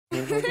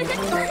Go,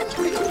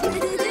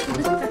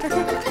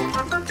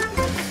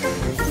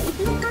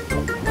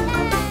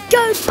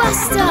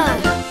 Buster!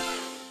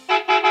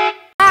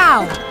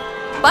 Wow!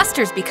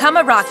 Buster's become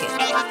a rocket,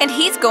 and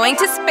he's going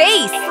to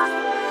space!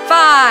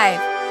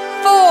 5,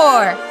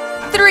 4,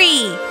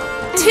 3,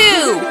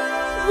 2,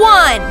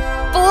 1,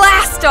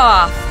 blast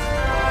off!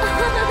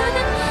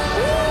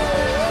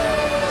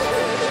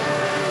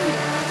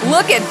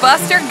 Look at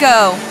Buster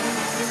go!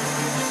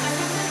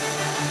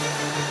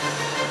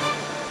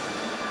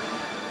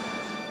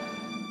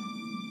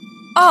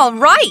 All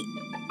right!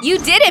 You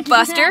did it,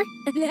 Buster!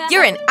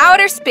 You're in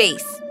outer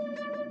space!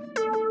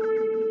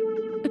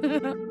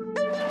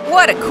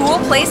 What a cool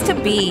place to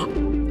be!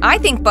 I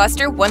think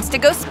Buster wants to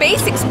go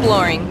space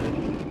exploring.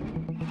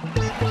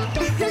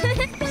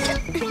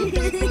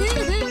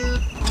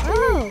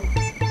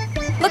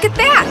 Look at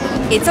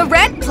that! It's a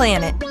red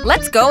planet.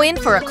 Let's go in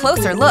for a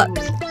closer look.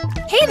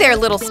 Hey there,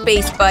 little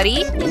space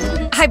buddy.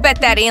 I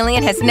bet that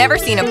alien has never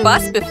seen a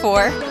bus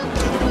before.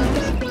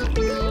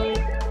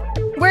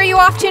 Where are you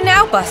off to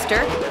now, Buster?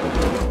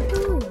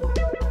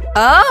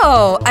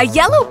 Oh, a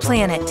yellow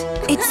planet.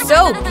 It's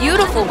so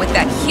beautiful with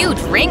that huge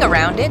ring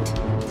around it.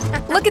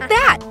 Look at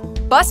that.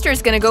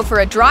 Buster's gonna go for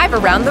a drive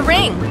around the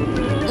ring.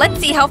 Let's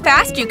see how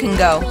fast you can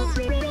go.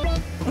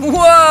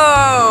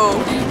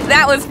 Whoa!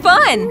 That was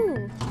fun!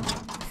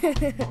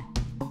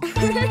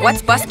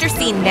 What's Buster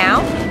seen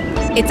now?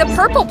 It's a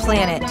purple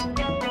planet.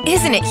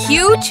 Isn't it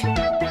huge?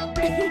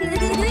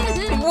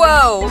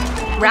 Whoa!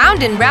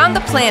 Round and round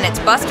the planets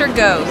Buster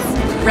goes.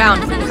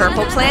 Round the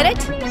purple planet,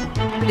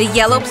 the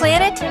yellow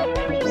planet,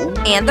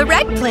 and the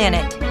red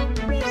planet.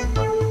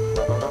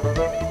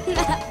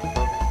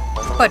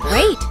 But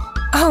wait!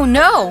 Oh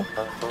no!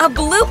 A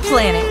blue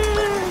planet!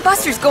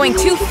 Buster's going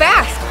too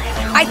fast!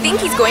 I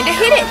think he's going to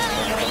hit it!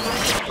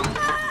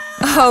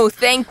 Oh,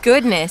 thank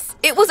goodness!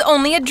 It was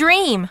only a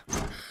dream!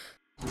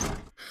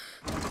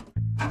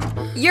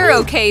 You're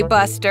okay,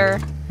 Buster.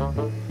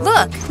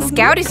 Look,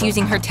 Scout is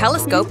using her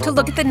telescope to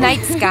look at the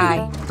night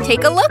sky.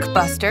 Take a look,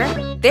 Buster.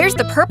 There's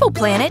the purple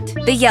planet,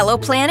 the yellow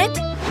planet,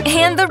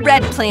 and the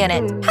red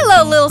planet.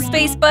 Hello, little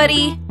space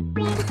buddy.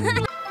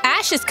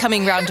 Ash is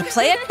coming round to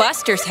play at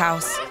Buster's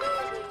house.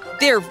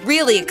 They're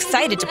really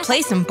excited to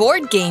play some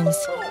board games.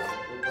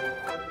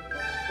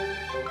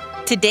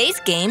 Today's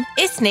game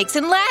is Snakes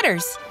and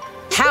Ladders.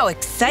 How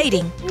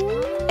exciting!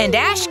 And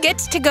Ash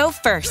gets to go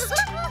first.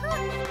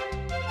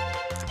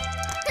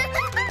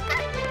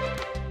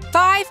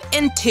 5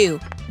 and 2.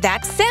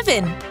 That's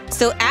 7.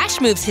 So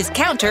Ash moves his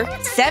counter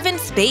 7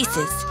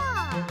 spaces.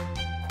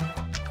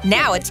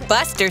 Now it's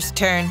Buster's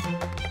turn.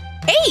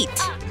 8.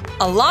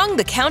 Along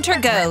the counter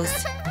goes.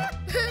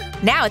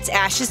 Now it's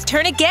Ash's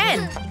turn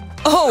again.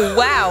 Oh,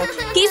 wow!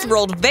 He's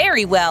rolled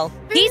very well.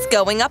 He's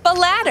going up a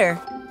ladder.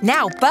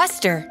 Now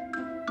Buster.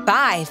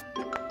 5.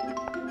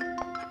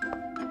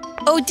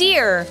 Oh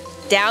dear!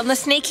 Down the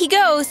snake he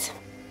goes.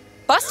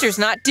 Buster's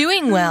not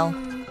doing well.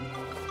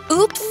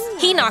 Oops!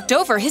 He knocked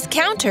over his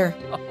counter.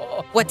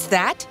 What's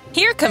that?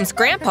 Here comes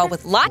Grandpa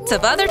with lots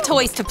of other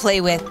toys to play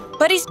with,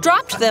 but he's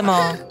dropped them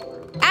all.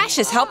 Ash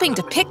is helping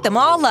to pick them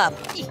all up.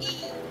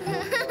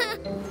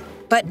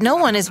 But no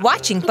one is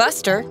watching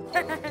Buster.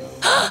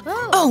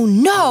 Oh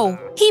no!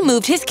 He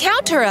moved his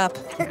counter up!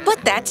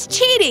 But that's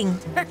cheating!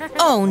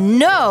 Oh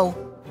no!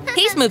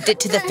 He's moved it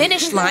to the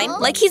finish line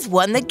like he's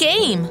won the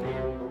game.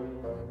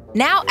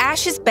 Now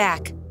Ash is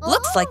back.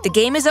 Looks like the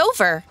game is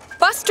over.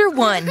 Buster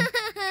won.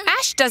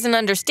 Ash doesn't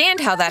understand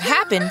how that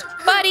happened,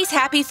 but he's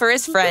happy for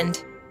his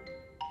friend.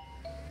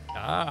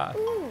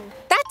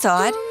 That's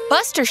odd.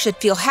 Buster should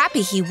feel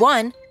happy he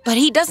won, but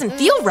he doesn't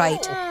feel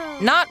right.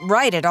 Not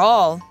right at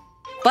all.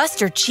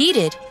 Buster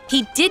cheated.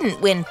 He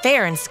didn't win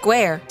fair and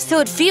square, so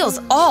it feels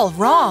all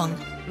wrong.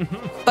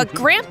 But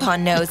Grandpa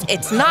knows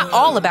it's not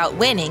all about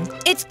winning.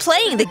 It's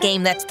playing the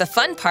game that's the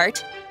fun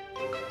part.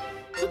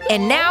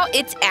 And now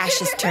it's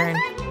Ash's turn.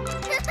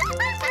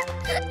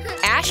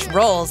 Ash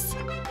rolls.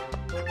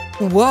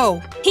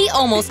 Whoa, he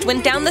almost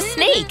went down the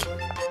snake.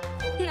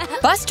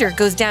 Buster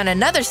goes down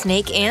another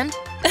snake and…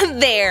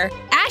 there!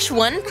 Ash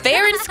won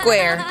fair and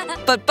square.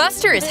 But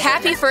Buster is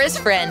happy for his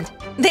friend.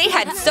 They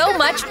had so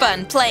much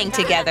fun playing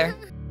together.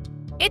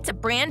 It's a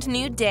brand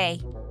new day,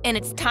 and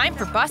it's time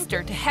for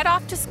Buster to head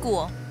off to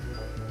school.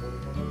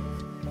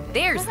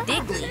 There's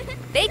Diggly.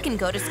 They can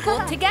go to school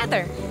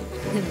together.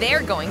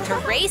 They're going to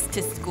race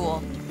to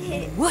school.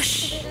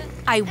 Whoosh!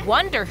 I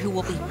wonder who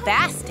will be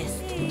fastest.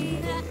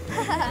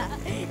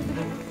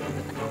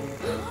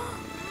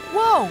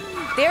 Whoa!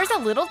 There's a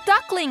little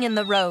duckling in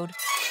the road.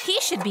 He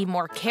should be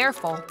more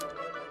careful.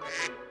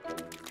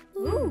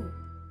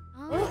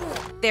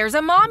 There's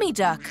a mommy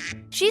duck.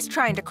 She's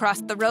trying to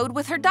cross the road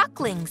with her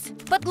ducklings.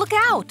 But look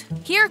out!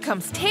 Here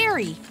comes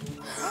Terry.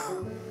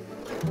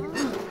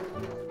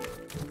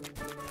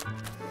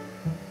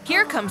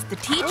 Here comes the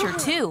teacher,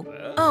 too.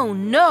 Oh,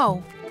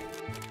 no!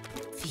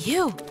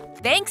 Phew!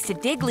 Thanks to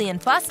Diggly and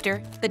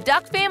Buster, the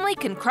duck family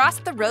can cross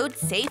the road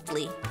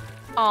safely.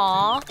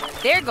 Aw,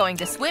 they're going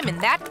to swim in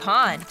that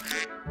pond.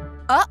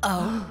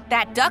 Uh-oh,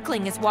 that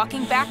duckling is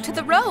walking back to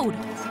the road.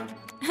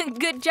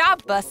 Good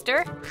job,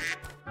 Buster.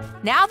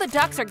 Now the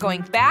ducks are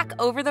going back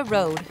over the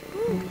road.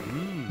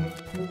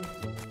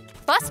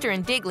 Buster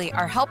and Diggly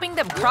are helping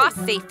them cross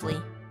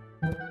safely.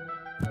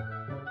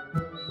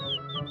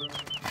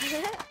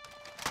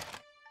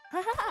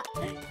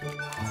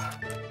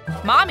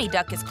 Mommy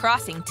Duck is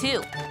crossing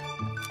too.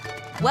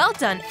 Well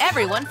done,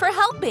 everyone, for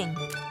helping.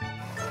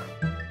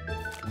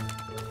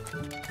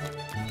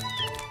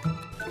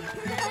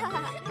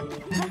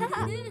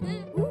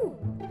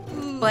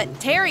 But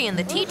Terry and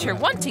the teacher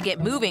want to get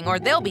moving or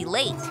they'll be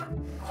late.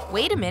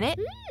 Wait a minute.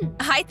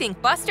 I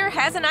think Buster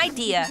has an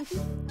idea.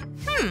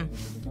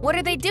 What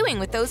are they doing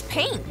with those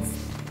paints?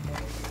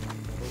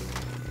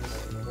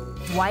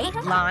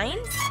 White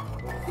lines?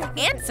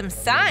 And some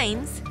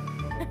signs.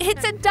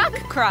 It's a duck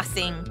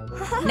crossing.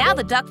 Now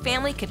the duck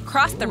family could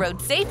cross the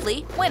road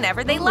safely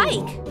whenever they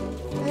like.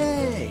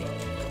 Hey!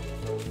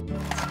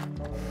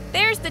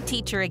 There's the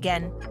teacher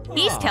again.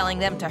 He's telling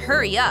them to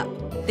hurry up.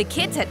 The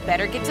kids had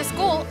better get to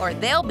school or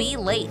they'll be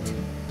late.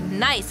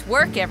 Nice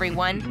work,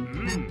 everyone.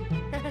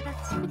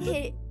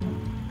 Hey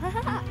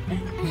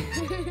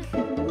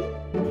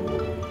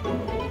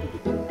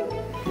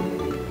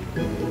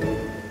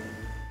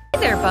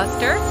there,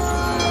 Buster.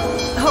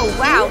 Oh,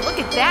 wow, look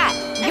at that.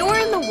 You're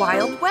in the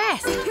Wild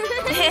West.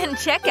 And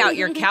check out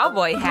your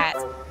cowboy hat.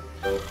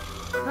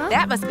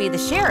 That must be the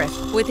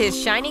sheriff with his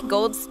shiny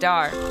gold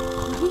star.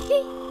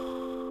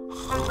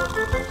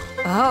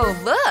 Oh,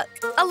 look,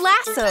 a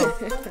lasso.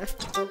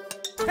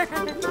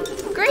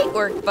 Great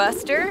work,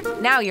 Buster.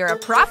 Now you're a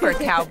proper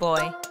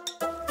cowboy.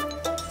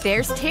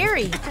 There's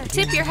Terry.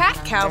 Tip your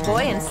hat,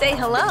 cowboy, and say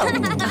hello.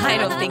 I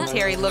don't think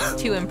Terry looks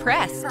too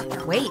impressed.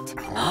 Wait.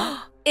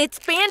 It's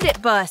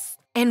Bandit Bus.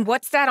 And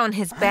what's that on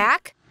his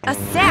back? A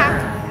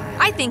sack?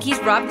 I think he's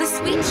robbed the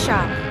sweet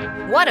shop.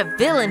 What a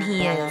villain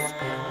he is.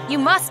 You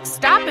must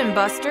stop him,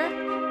 Buster.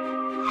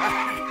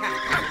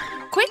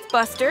 Quick,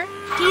 Buster.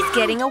 He's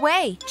getting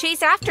away.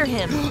 Chase after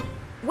him.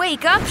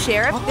 Wake up,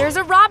 Sheriff. There's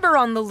a robber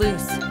on the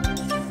loose.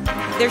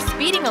 They're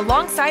speeding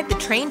alongside the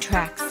train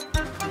tracks.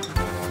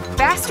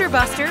 Faster,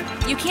 Buster.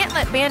 You can't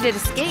let Bandit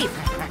escape.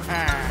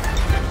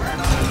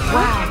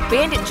 Wow,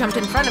 Bandit jumped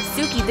in front of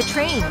Suki the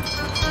train.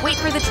 Wait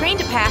for the train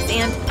to pass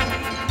and…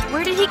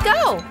 Where did he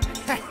go?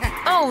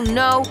 Oh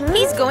no,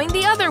 he's going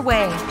the other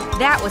way.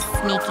 That was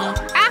sneaky.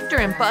 After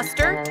him,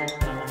 Buster.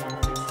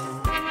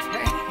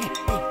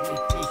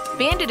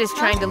 Bandit is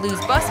trying to lose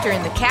Buster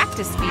in the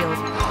cactus field.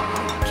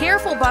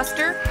 Careful,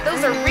 Buster.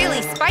 Those are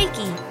really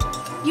spiky.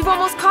 You've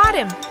almost caught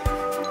him.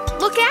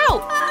 Look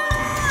out!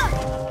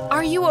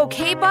 Are you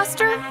okay,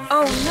 Buster?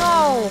 Oh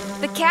no,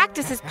 the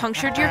cactus has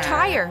punctured your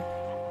tire.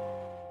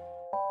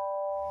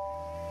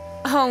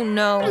 Oh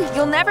no,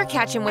 you'll never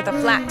catch him with a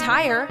flat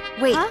tire.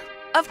 Wait,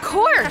 of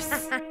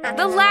course!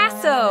 The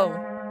lasso!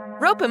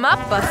 Rope him up,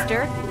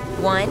 Buster.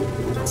 1,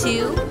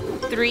 2,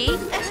 3,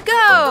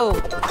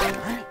 go!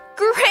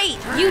 Great,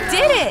 you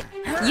did it!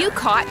 You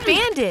caught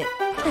Bandit.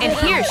 And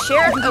here's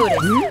Sheriff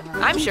Otis.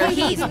 I'm sure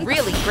he's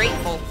really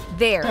grateful.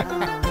 There,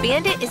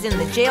 Bandit is in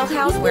the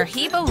jailhouse where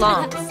he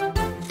belongs.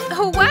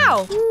 Oh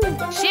wow,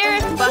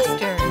 Sheriff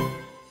Buster.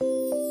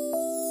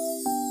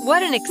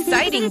 What an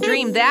exciting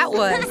dream that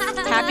was!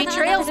 Happy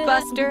trails,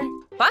 Buster!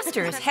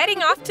 Buster is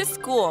heading off to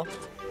school.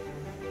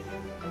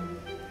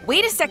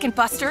 Wait a second,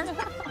 Buster.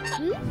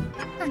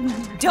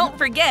 Don't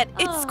forget,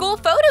 it's school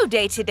photo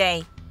day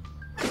today.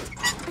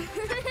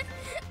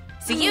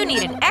 So you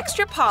need an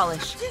extra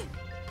polish.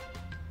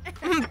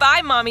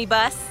 Bye, Mommy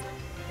Bus.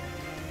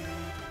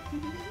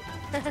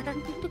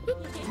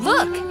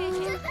 Look!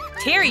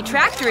 Terry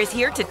Tractor is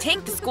here to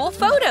take the school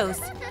photos.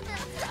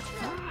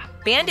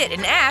 Bandit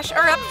and Ash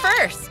are up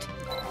first.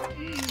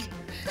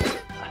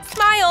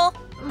 Smile!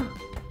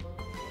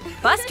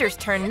 Buster's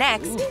turn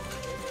next.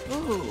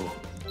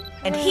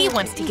 And he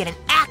wants to get an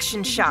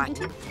action shot.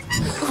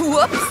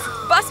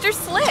 Whoops! Buster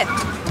slipped.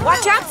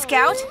 Watch out,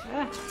 Scout.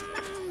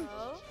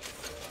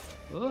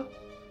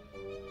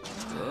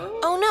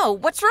 Oh no,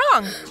 what's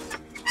wrong?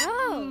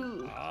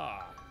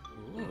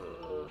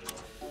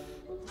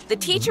 The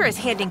teacher is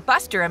handing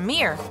Buster a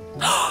mirror.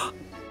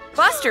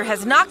 Buster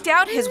has knocked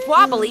out his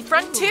wobbly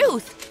front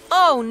tooth.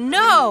 Oh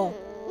no!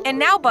 And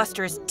now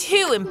Buster is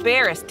too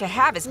embarrassed to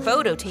have his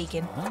photo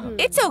taken.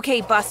 It's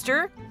okay,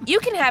 Buster. You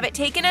can have it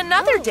taken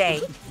another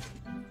day.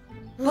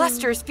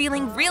 Buster's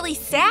feeling really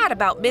sad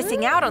about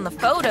missing out on the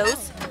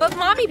photos, but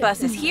Mommy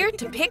Bus is here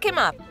to pick him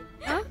up.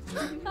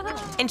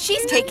 And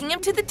she's taking him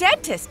to the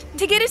dentist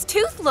to get his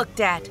tooth looked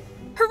at.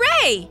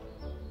 Hooray!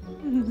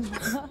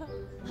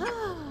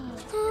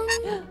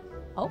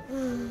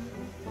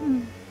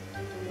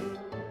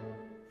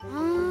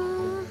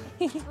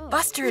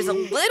 Buster is a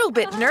little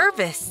bit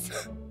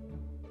nervous.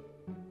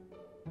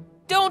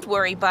 Don't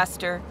worry,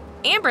 Buster.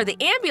 Amber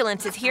the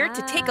ambulance is here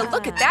to take a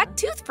look at that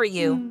tooth for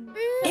you.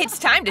 It's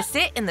time to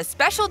sit in the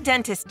special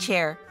dentist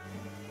chair.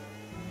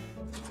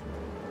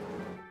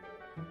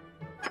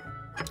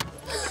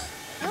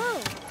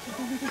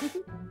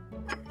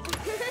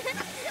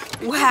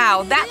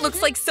 Wow, that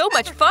looks like so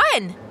much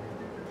fun!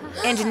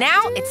 And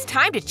now it's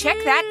time to check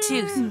that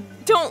tooth.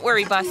 Don't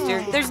worry,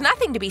 Buster. There's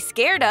nothing to be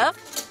scared of.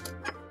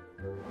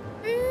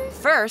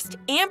 First,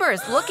 Amber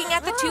is looking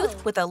at the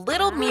tooth with a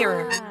little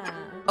mirror.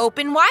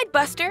 Open wide,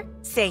 Buster.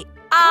 Say,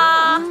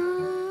 ah.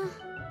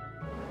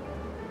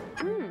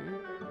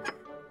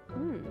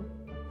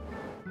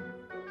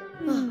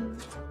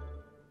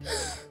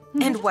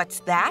 And what's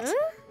that?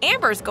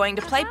 Amber's going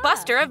to play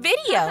Buster a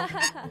video.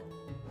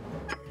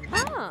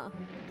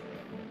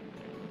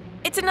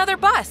 It's another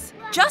bus,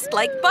 just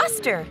like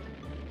Buster.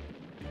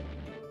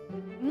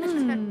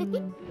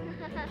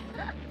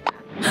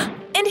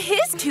 And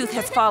his tooth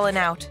has fallen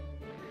out.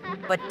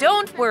 But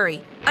don't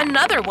worry,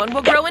 another one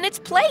will grow in its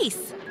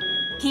place.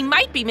 He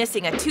might be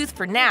missing a tooth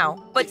for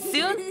now, but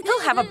soon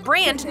he'll have a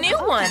brand new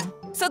one.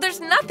 So there's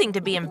nothing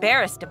to be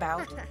embarrassed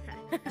about.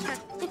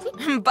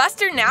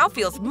 Buster now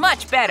feels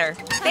much better.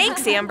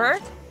 Thanks, Amber.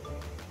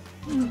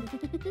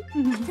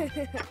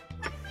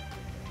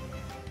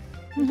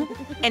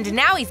 And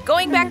now he's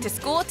going back to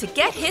school to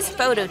get his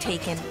photo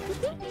taken.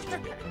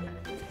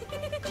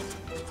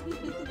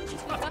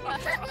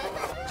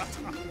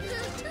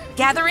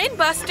 Gather in,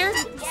 Buster.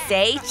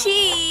 Say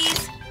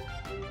cheese.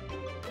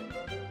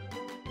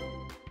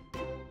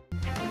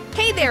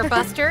 Hey there,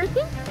 Buster.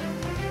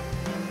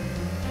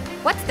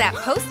 What's that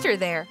poster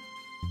there?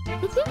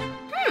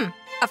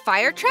 A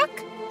fire truck?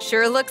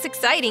 Sure looks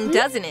exciting,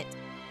 doesn't it?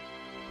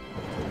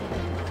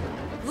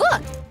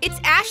 Look, it's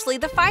Ashley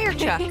the fire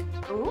truck.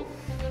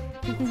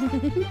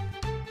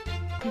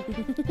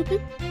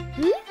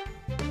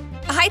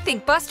 I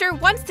think Buster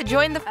wants to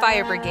join the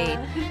fire brigade.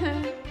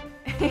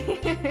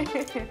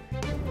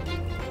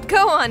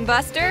 Go on,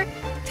 Buster.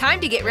 Time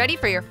to get ready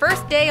for your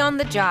first day on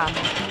the job.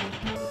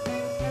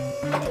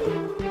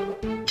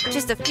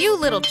 Just a few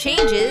little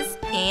changes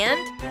and…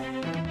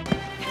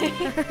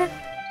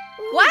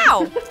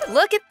 Wow!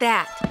 Look at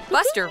that!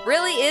 Buster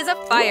really is a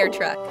fire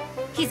truck.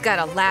 He's got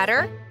a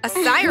ladder, a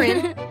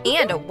siren,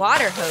 and a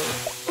water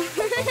hose.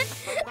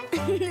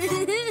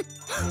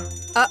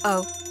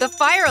 Uh-oh, the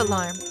fire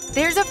alarm.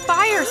 There's a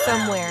fire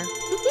somewhere.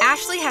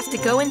 Ashley has to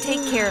go and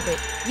take care of it.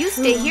 You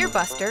stay here,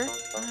 Buster.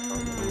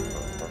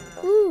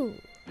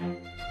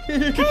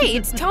 Hey,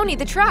 it's Tony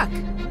the truck.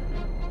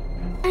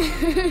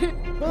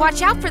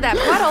 Watch out for that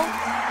puddle.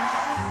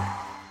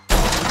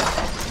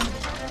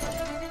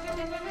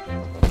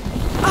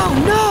 Oh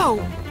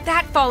no!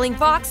 That falling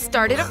box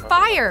started a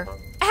fire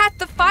at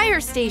the fire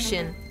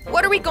station.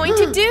 What are we going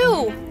to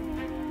do?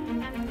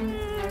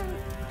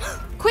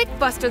 Quick,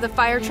 Buster the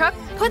fire truck,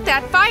 put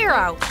that fire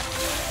out.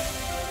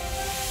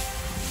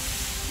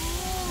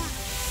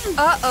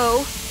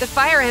 Uh-oh, the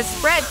fire has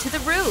spread to the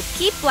roof.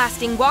 Keep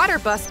blasting water,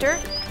 Buster.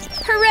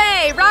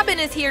 Hooray, Robin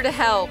is here to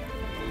help.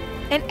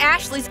 And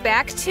Ashley's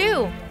back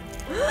too.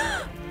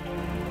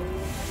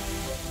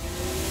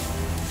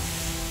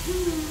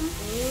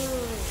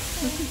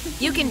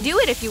 You can do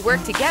it if you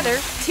work together.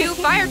 2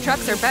 fire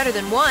trucks are better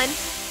than 1.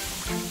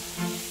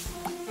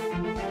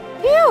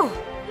 Phew!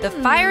 The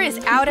fire is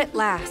out at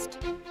last.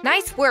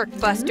 Nice work,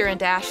 Buster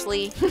and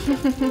Ashley.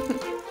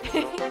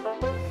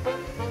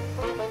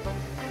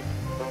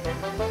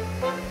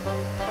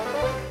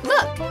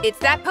 Look, it's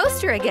that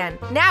poster again.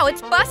 Now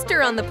it's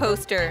Buster on the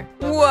poster.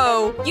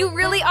 Whoa, you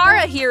really are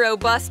a hero,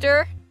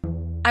 Buster.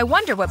 I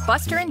wonder what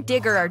Buster and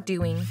Digger are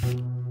doing.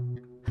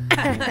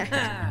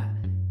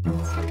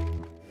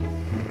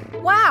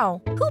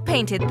 Wow, who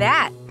painted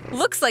that?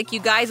 Looks like you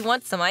guys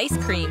want some ice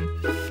cream.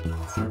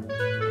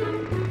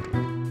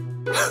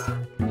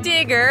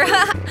 Digger,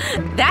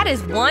 that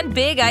is one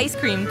big ice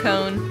cream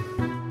cone.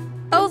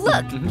 Oh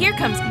look, here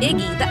comes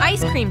Iggy, the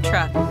ice cream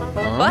truck.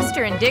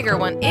 Buster and Digger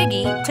want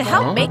Iggy to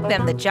help make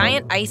them the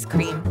giant ice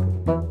cream.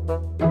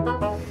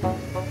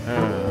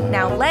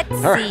 Now let's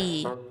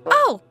see.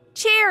 Oh,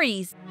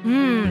 cherries.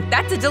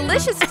 That's a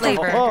delicious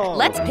flavor.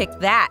 Let's pick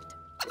that.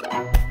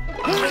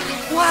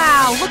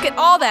 Wow, look at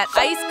all that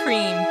ice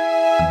cream.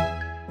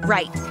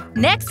 Right,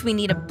 next we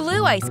need a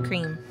blue ice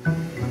cream.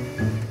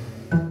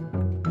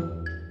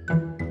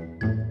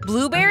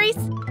 Blueberries?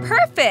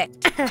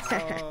 Perfect!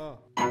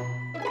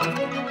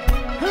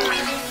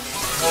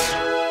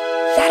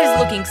 That is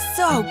looking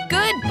so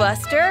good,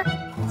 Buster.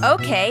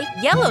 Okay,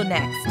 yellow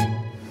next.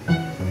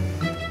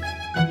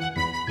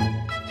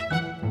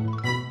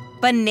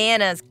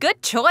 Bananas,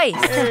 good choice.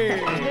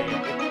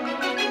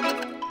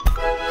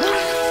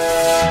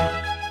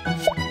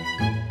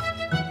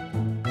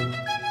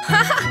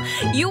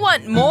 You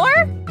want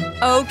more?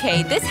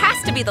 Okay, this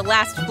has to be the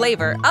last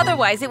flavor,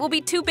 otherwise it will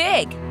be too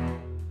big.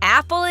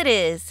 Apple it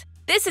is.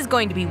 This is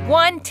going to be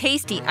one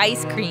tasty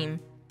ice cream.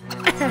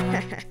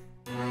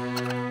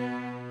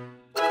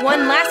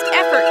 One last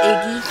effort,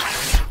 Iggy.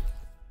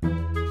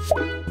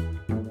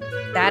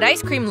 That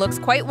ice cream looks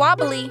quite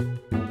wobbly.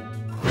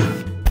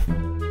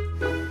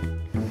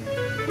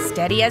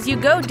 Steady as you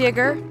go,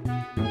 Digger.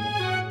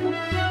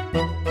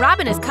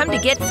 Robin has come to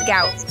get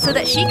Scout so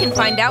that she can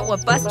find out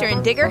what Buster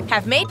and Digger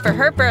have made for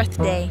her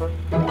birthday.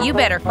 You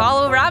better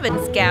follow Robin,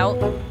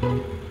 Scout.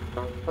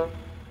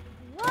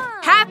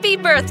 Happy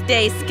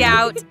birthday,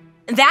 Scout!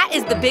 That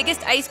is the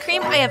biggest ice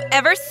cream I have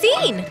ever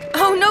seen!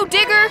 Oh no,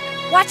 Digger!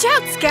 Watch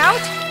out,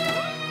 Scout!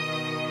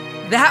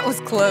 That was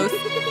close.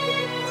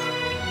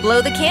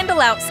 Blow the candle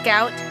out,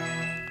 Scout.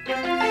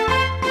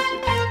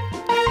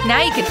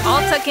 Now you can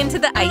all tuck into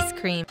the ice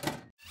cream.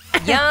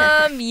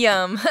 Yum,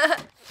 yum.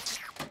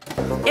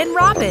 And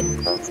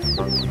Robin.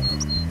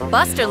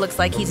 Buster looks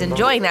like he's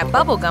enjoying that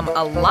bubblegum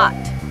a lot.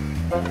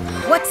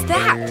 What's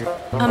that?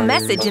 A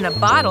message in a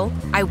bottle?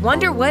 I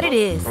wonder what it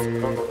is.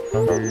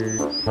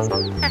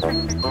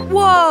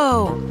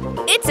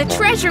 Whoa! It's a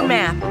treasure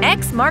map.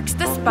 X marks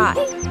the spot.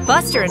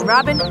 Buster and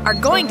Robin are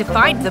going to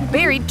find the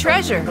buried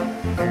treasure.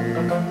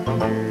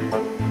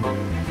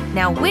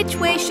 Now which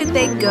way should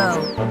they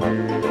go?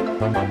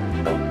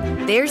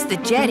 There's the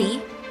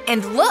jetty.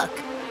 And look!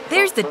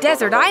 There's the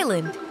desert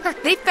island.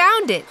 They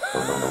found it.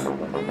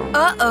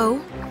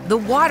 Uh-oh. The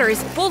water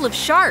is full of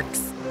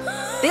sharks.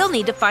 They'll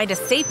need to find a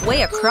safe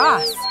way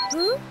across.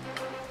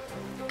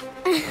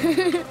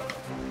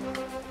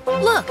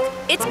 Look,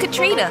 it's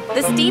Katrina,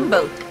 the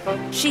steamboat.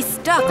 She's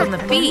stuck on the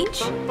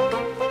beach.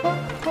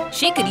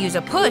 She could use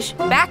a push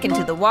back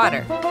into the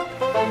water.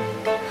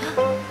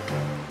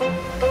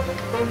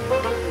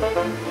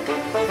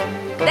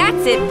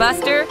 That's it,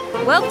 Buster.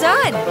 Well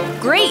done.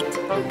 Great.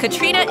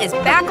 Katrina is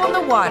back on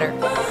the water.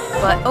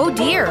 But oh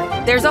dear,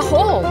 there's a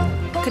hole.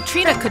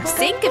 Katrina could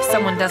sink if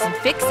someone doesn't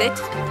fix it.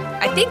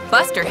 I think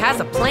Buster has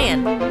a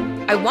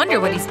plan. I wonder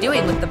what he's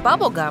doing with the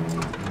bubble gum.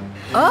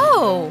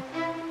 Oh!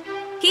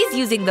 He's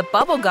using the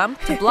bubble gum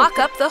to block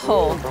up the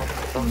hole.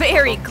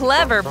 Very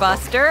clever,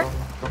 Buster.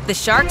 The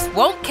sharks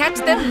won't catch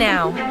them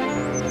now.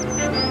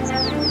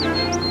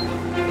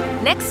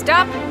 Next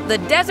stop, the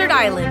desert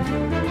island.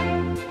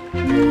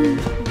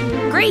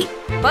 Great!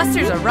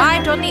 Buster's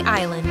arrived on the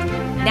island.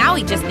 Now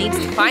he just needs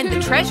to find the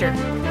treasure.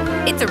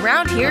 It's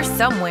around here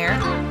somewhere.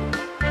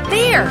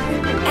 There!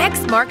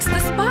 X marks the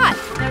spot.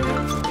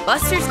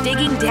 Buster's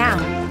digging down.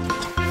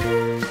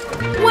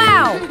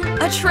 Wow!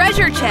 A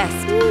treasure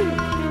chest!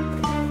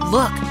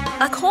 Look,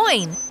 a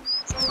coin!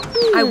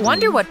 I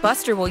wonder what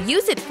Buster will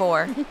use it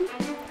for.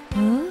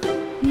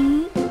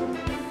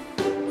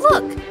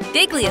 Look!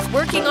 Diggly is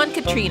working on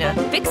Katrina,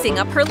 fixing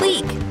up her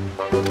leak.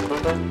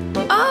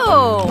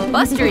 Oh!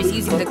 Buster is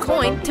using the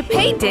coin to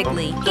pay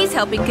Diggly. He's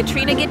helping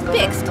Katrina get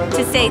fixed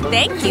to say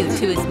thank you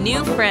to his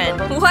new friend.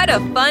 What a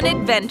fun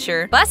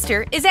adventure!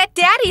 Buster is at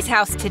Daddy's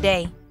house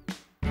today.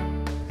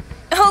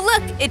 Oh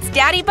look, it's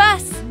Daddy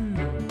Bus.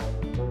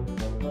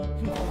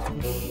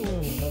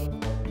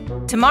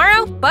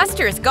 Tomorrow,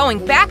 Buster is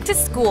going back to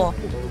school.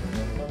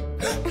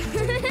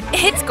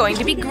 It's going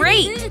to be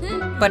great.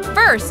 But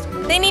first,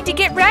 they need to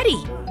get ready.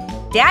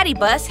 Daddy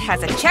Bus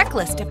has a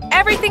checklist of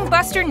everything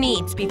Buster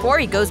needs before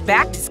he goes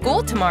back to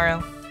school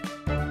tomorrow.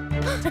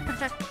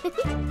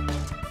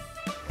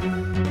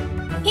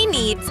 He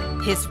needs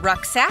his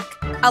rucksack,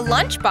 a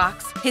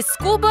lunchbox, his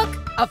school book,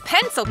 a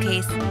pencil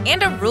case,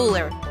 and a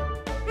ruler.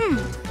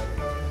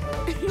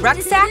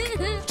 Rucksack?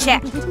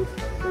 Check.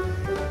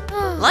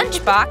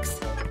 Lunchbox?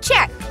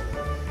 Check.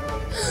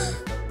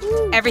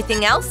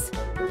 Everything else?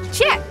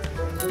 Check.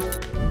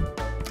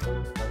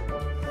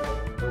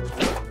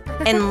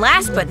 And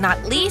last but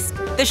not least,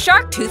 the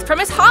shark tooth from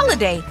his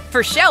holiday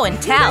for show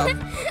and tell.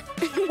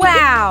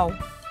 Wow!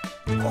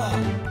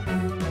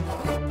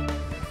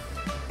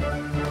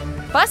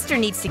 Buster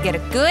needs to get a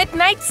good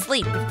night's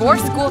sleep before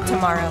school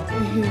tomorrow.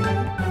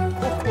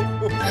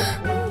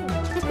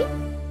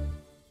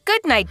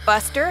 Good night,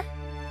 Buster.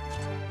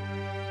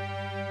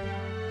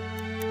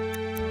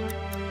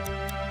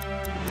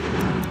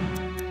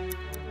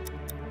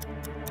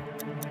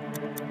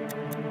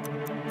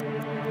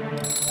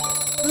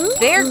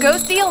 There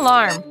goes the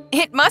alarm.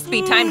 It must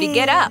be time to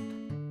get up.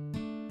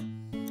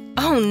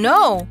 Oh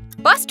no!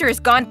 Buster has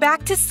gone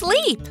back to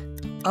sleep.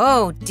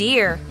 Oh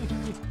dear.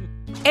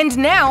 And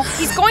now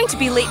he's going to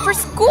be late for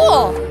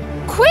school.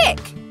 Quick!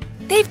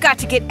 They've got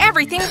to get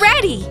everything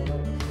ready.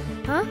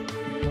 Huh?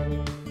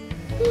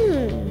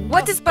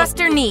 What does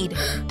Buster need?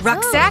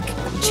 Rucksack?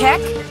 Check.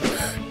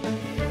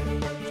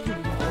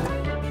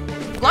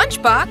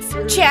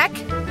 Lunchbox? Check.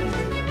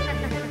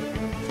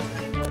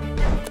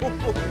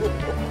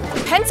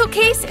 Pencil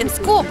case and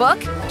school book?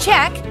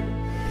 Check.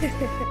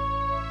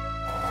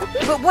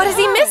 But what is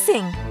he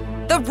missing?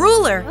 The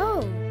ruler.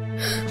 Oh.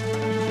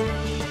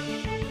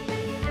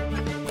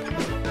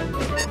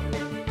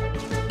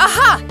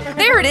 Aha!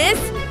 There it is!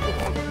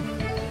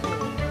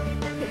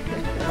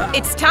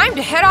 It's time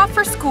to head off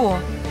for school.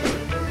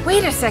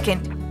 Wait a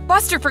second.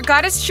 Buster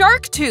forgot his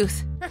shark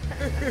tooth.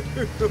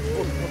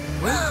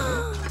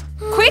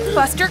 Quick,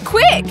 Buster,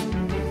 quick!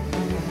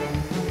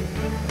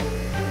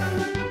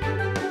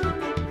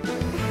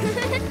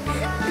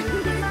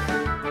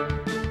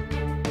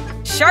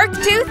 Shark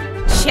tooth?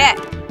 Check.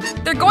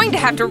 They're going to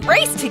have to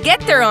race to get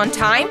there on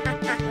time.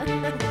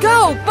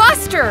 Go,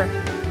 Buster!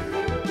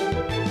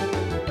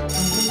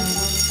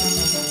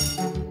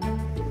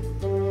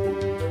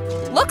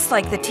 Looks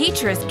like the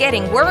teacher is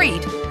getting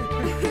worried.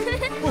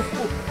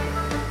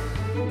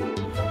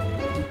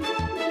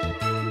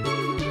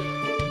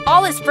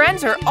 All his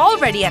friends are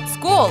already at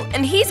school,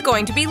 and he's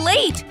going to be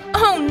late.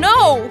 Oh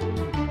no!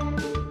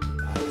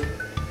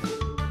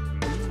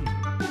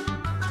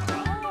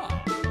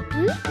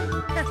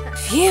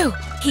 Phew!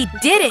 He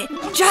did it!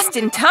 Just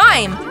in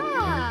time!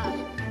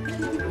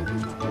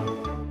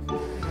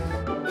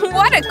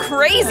 What a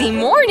crazy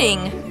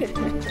morning!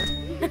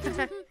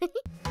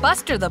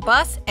 Buster the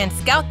bus and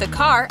Scout the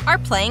car are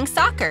playing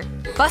soccer.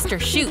 Buster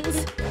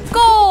shoots.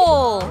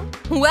 Goal!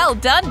 Well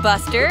done,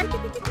 Buster!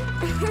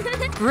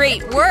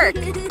 Great work!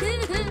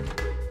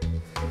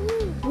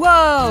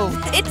 Whoa!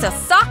 It's a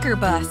soccer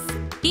bus!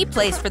 He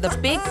plays for the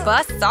Big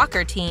Bus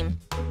soccer team.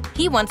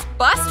 He wants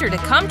Buster to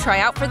come try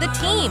out for the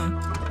team.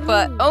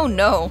 But oh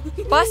no,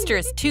 Buster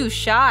is too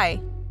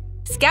shy.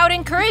 Scout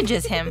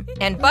encourages him,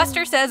 and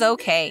Buster says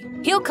okay.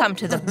 He'll come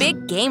to the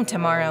big game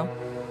tomorrow.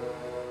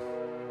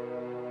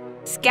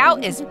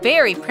 Scout is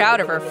very proud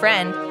of her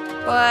friend,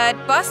 but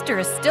Buster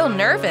is still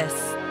nervous.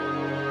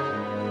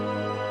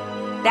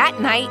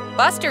 That night,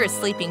 Buster is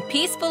sleeping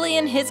peacefully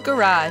in his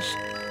garage.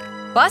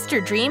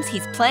 Buster dreams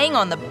he's playing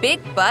on the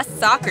Big Bus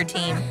soccer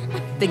team.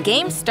 The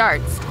game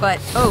starts, but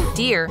oh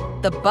dear,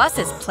 the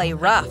buses play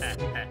rough.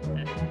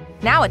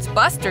 Now it's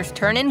Buster's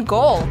turn in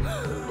goal.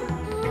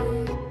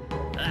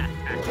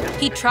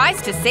 He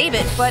tries to save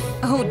it, but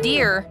oh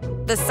dear,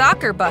 the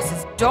soccer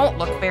buses don't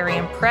look very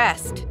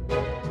impressed.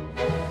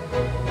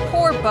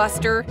 Poor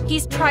Buster,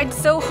 he's tried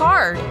so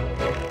hard.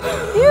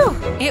 Phew,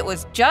 it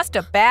was just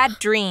a bad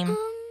dream.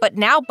 But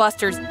now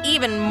Buster's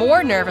even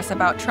more nervous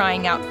about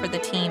trying out for the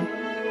team.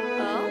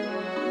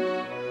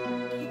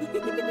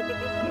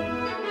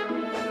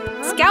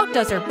 Scout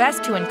does her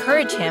best to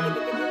encourage him.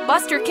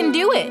 Buster can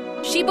do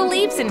it. She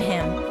believes in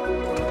him.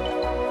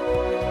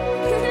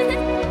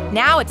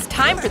 Now it's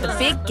time for the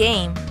big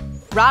game.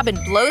 Robin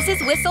blows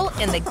his whistle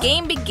and the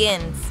game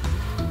begins.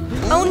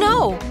 Oh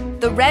no!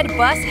 The red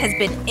bus has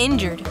been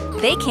injured.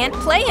 They can't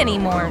play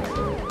anymore.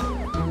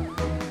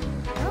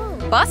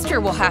 Buster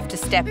will have to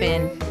step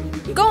in.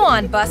 Go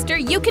on, Buster,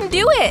 you can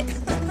do it!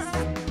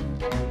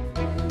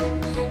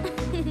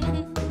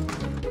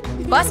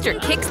 Buster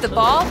kicks the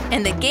ball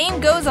and the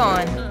game goes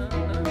on.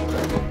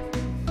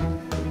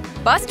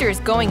 Buster is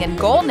going in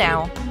goal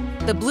now.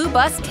 The blue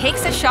bus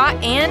takes a shot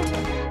and…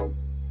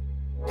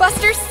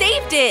 Buster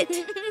saved it!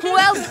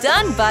 Well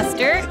done,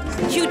 Buster!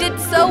 You did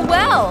so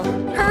well!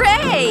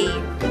 Hooray!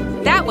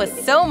 That was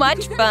so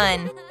much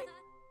fun!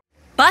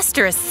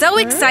 Buster is so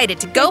excited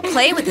to go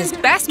play with his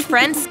best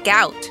friend,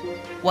 Scout.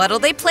 What'll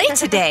they play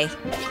today?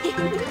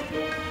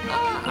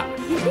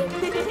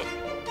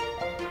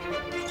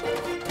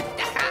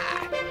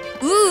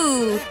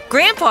 Ooh,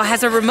 Grandpa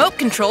has a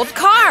remote-controlled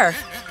car!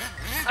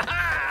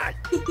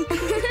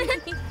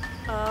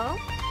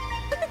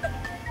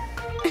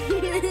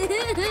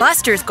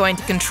 Buster's going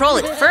to control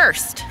it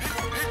first.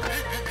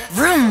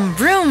 Vroom,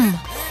 vroom!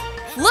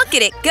 Look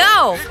at it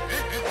go!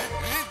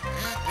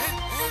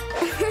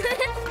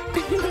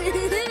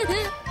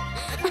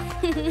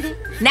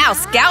 Now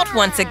Scout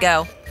wants a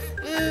go.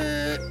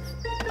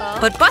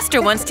 But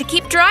Buster wants to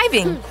keep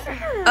driving.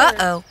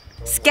 Uh-oh,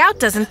 Scout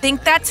doesn't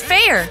think that's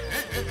fair.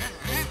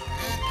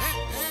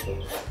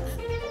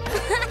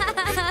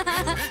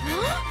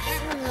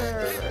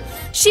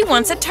 She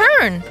wants a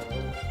turn.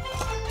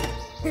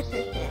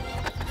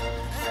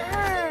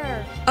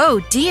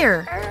 Oh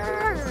dear.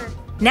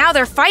 Now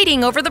they're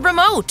fighting over the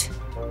remote.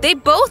 They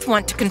both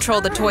want to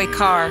control the toy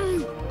car.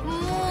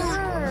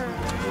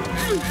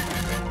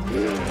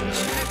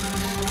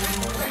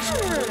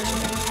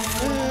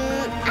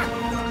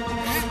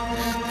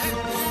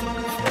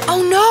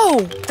 Oh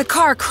no! The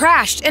car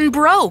crashed and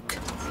broke.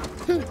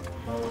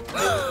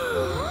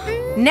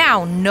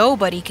 Now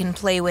nobody can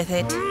play with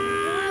it.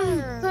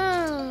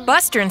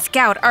 Buster and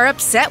Scout are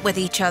upset with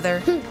each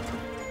other.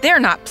 They're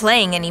not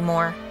playing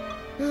anymore.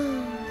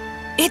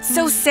 It's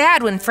so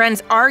sad when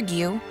friends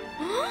argue.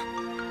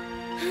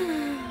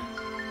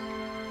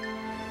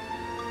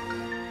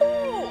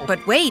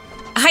 But wait,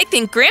 I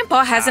think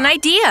Grandpa has an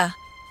idea.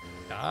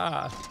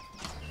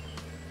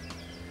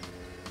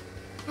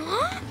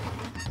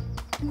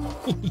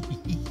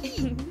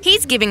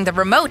 He's giving the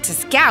remote to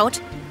Scout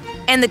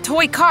and the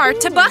toy car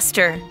to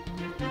Buster.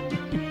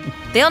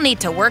 They'll need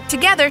to work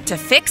together to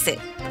fix it.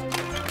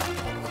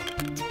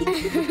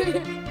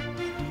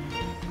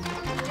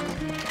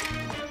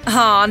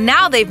 Aw,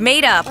 now they've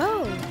made up.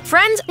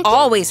 Friends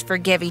always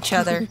forgive each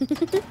other.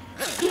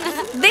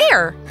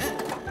 There!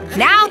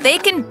 Now they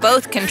can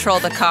both control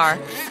the car.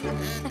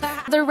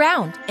 Gather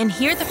round and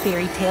hear the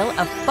fairy tale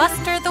of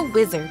Buster the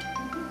Wizard.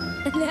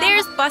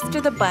 There's Buster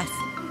the bus.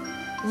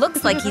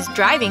 Looks like he's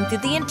driving through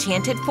the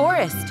enchanted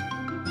forest.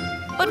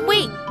 But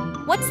wait,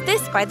 what's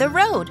this by the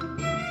road?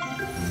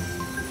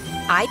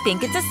 I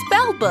think it's a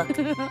spell book.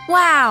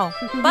 Wow,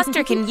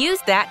 Buster can use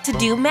that to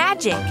do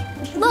magic.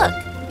 Look,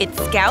 it's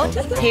Scout,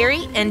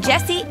 Terry, and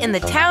Jessie in the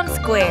town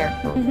square.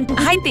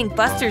 I think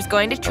Buster's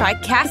going to try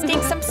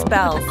casting some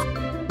spells.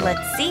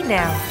 Let's see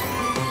now.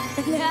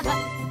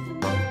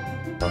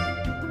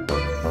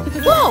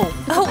 Whoa,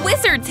 a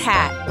wizard's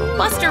hat!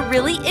 Buster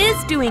really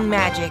is doing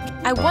magic.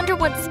 I wonder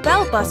what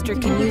spell Buster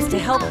can use to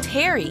help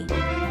Terry.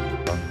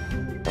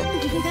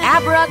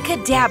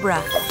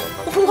 Abracadabra!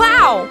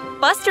 Wow!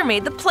 Buster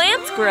made the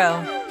plants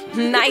grow.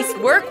 Nice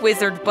work,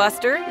 Wizard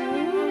Buster.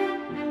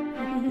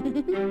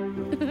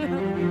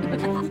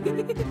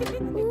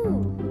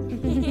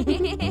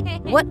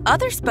 What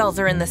other spells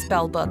are in the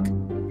spell book?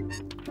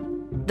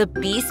 The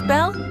bee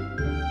spell?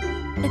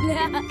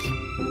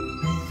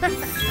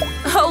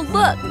 Oh,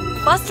 look!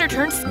 Buster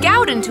turned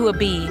Scout into a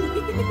bee.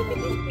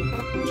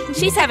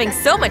 She's having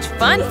so much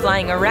fun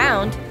flying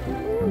around.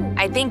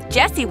 I think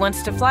Jessie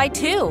wants to fly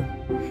too.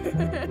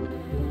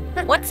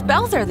 What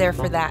spells are there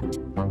for that?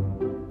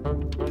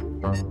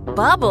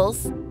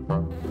 Bubbles?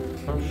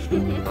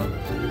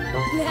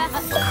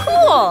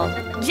 Cool!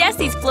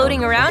 Jessie's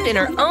floating around in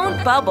her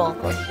own bubble.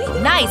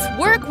 Nice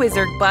work,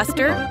 Wizard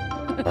Buster!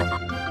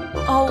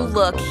 Oh,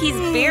 look, he's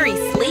very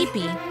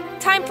sleepy.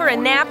 Time for a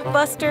nap,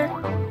 Buster.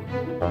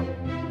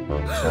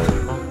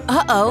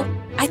 Uh-oh,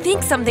 I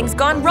think something's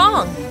gone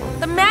wrong.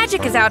 The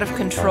magic is out of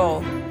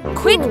control.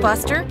 Quick,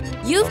 Buster,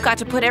 you've got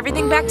to put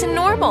everything back to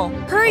normal.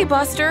 Hurry,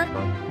 Buster.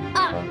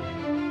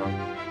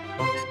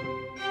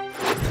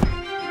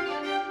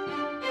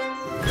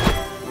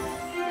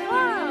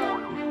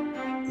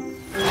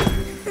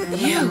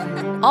 Phew,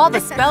 all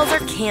the spells are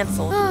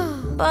canceled.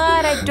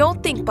 But I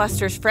don't think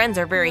Buster's friends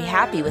are very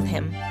happy with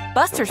him.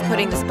 Buster's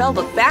putting the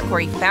spellbook back where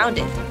he found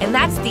it. And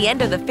that's the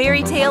end of the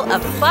fairy tale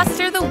of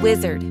Buster the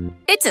Wizard.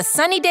 It's a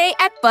sunny day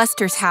at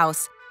Buster's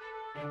house.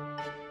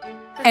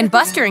 And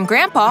Buster and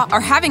Grandpa are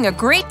having a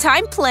great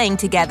time playing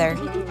together.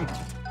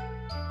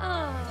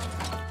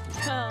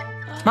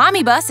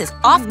 Mommy Bus is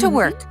off to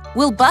work.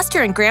 Will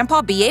Buster and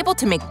Grandpa be able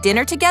to make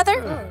dinner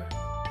together?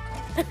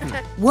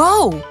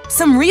 Whoa,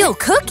 some real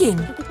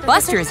cooking!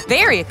 Buster is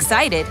very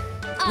excited.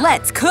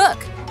 Let's cook!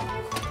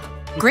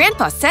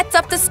 Grandpa sets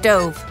up the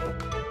stove.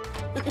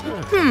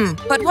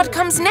 But what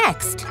comes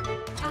next?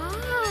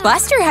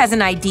 Buster has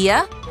an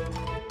idea.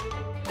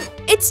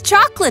 It's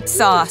chocolate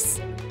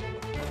sauce.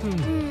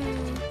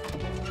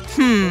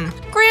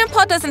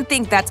 Grandpa doesn't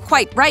think that's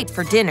quite right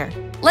for dinner.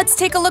 Let's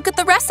take a look at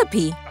the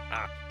recipe.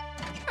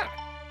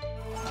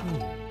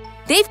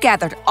 They've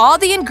gathered all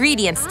the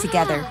ingredients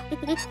together.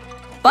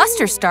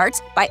 Buster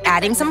starts by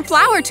adding some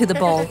flour to the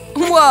bowl.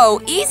 Whoa,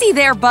 easy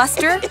there,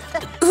 Buster.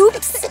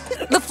 Oops,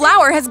 the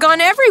flour has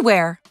gone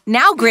everywhere.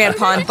 Now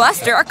Grandpa and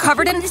Buster are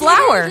covered in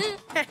flour.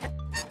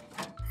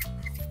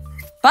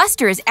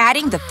 Buster is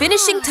adding the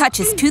finishing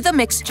touches to the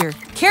mixture.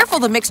 Careful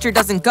the mixture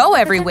doesn't go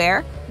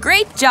everywhere.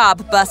 Great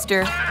job,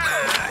 Buster.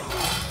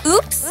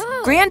 Oops,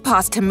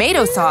 Grandpa's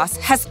tomato sauce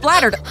has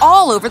splattered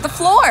all over the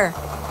floor.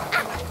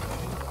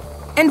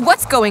 And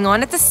what's going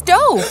on at the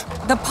stove?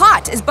 The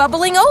pot is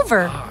bubbling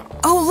over.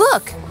 Oh,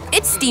 look!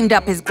 It steamed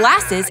up his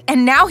glasses,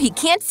 and now he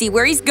can't see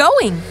where he's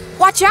going.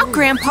 Watch out,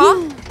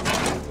 Grandpa!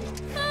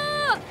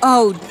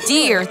 Oh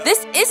dear,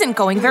 this isn't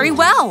going very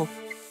well.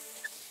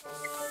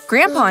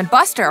 Grandpa and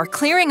Buster are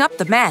clearing up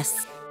the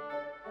mess.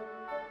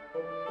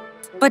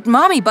 But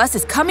Mommy Bus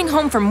is coming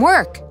home from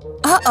work.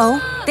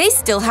 Uh-oh, they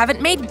still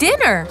haven't made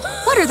dinner.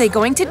 What are they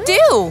going to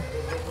do?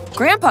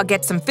 Grandpa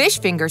gets some fish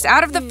fingers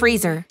out of the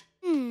freezer.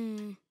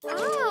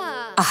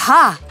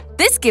 Aha!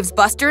 This gives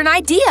Buster an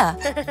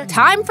idea.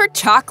 Time for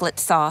chocolate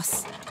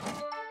sauce.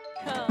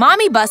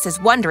 Mommy Bus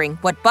is wondering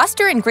what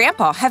Buster and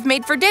Grandpa have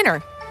made for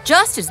dinner,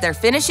 just as they're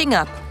finishing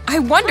up. I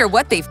wonder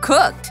what they've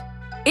cooked.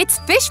 It's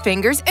fish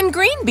fingers and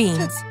green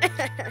beans.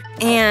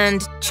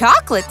 And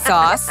chocolate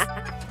sauce.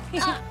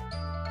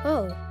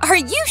 Are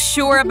you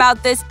sure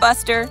about this,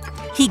 Buster?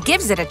 He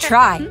gives it a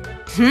try.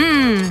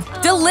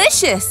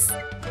 Delicious!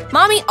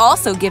 Mommy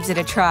also gives it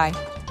a try.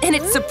 And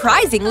it's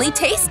surprisingly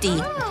tasty.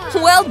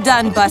 Well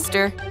done,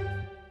 Buster.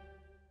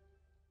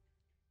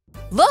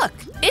 Look,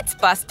 it's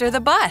Buster the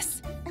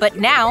Bus. But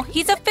now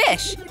he's a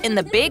fish in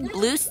the big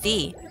blue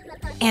sea.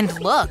 And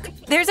look,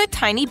 there's a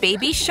tiny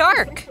baby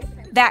shark.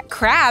 That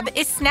crab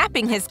is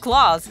snapping his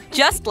claws,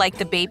 just like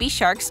the baby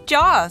shark's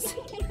jaws.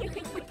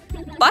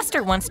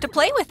 Buster wants to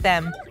play with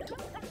them.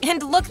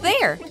 And look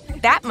there,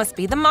 that must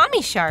be the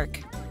mommy shark.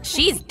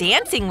 She's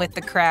dancing with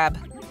the crab.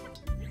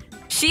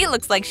 She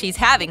looks like she's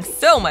having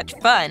so much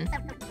fun.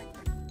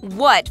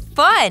 What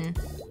fun!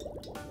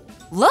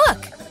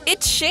 Look,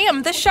 it's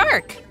Sham the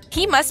shark.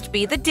 He must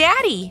be the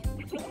daddy.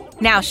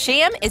 Now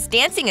Sham is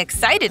dancing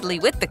excitedly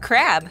with the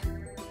crab.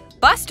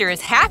 Buster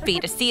is happy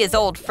to see his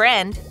old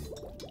friend.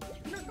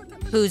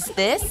 Who's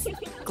this?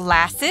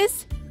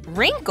 Glasses?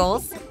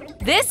 Wrinkles?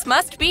 This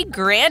must be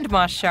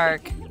Grandma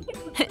Shark.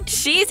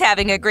 She's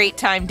having a great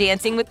time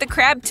dancing with the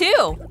crab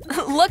too.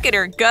 Look at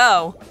her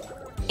go.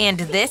 And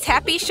this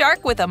happy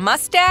shark with a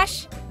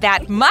mustache?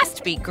 That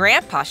must be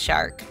Grandpa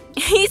Shark.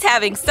 He's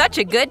having such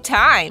a good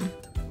time.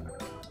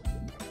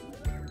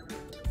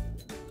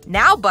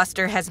 Now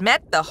Buster has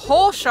met the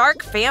whole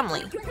shark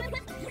family.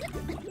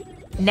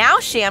 Now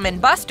Sham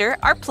and Buster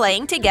are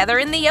playing together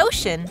in the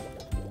ocean.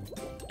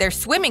 They're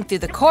swimming through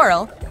the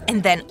coral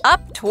and then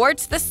up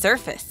towards the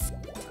surface.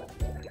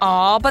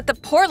 Aw, but the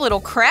poor little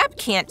crab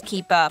can't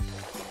keep up.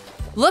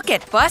 Look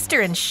at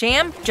Buster and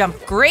Sham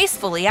jump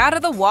gracefully out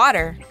of the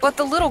water, but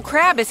the little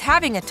crab is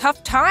having a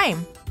tough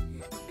time.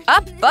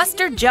 Up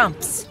Buster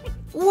jumps.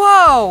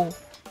 Whoa!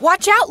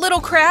 Watch out,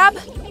 little crab!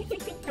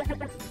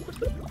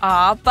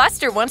 Aw,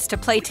 Buster wants to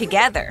play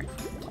together.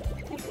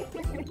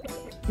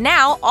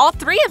 Now all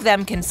three of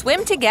them can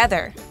swim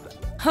together.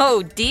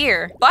 Oh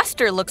dear,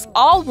 Buster looks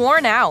all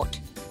worn out.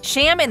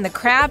 Sham and the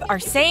crab are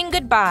saying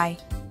goodbye.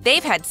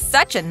 They've had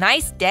such a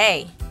nice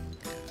day.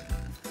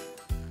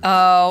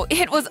 Oh,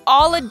 it was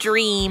all a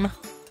dream.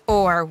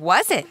 Or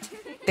was it?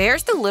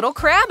 There's the little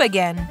crab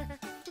again.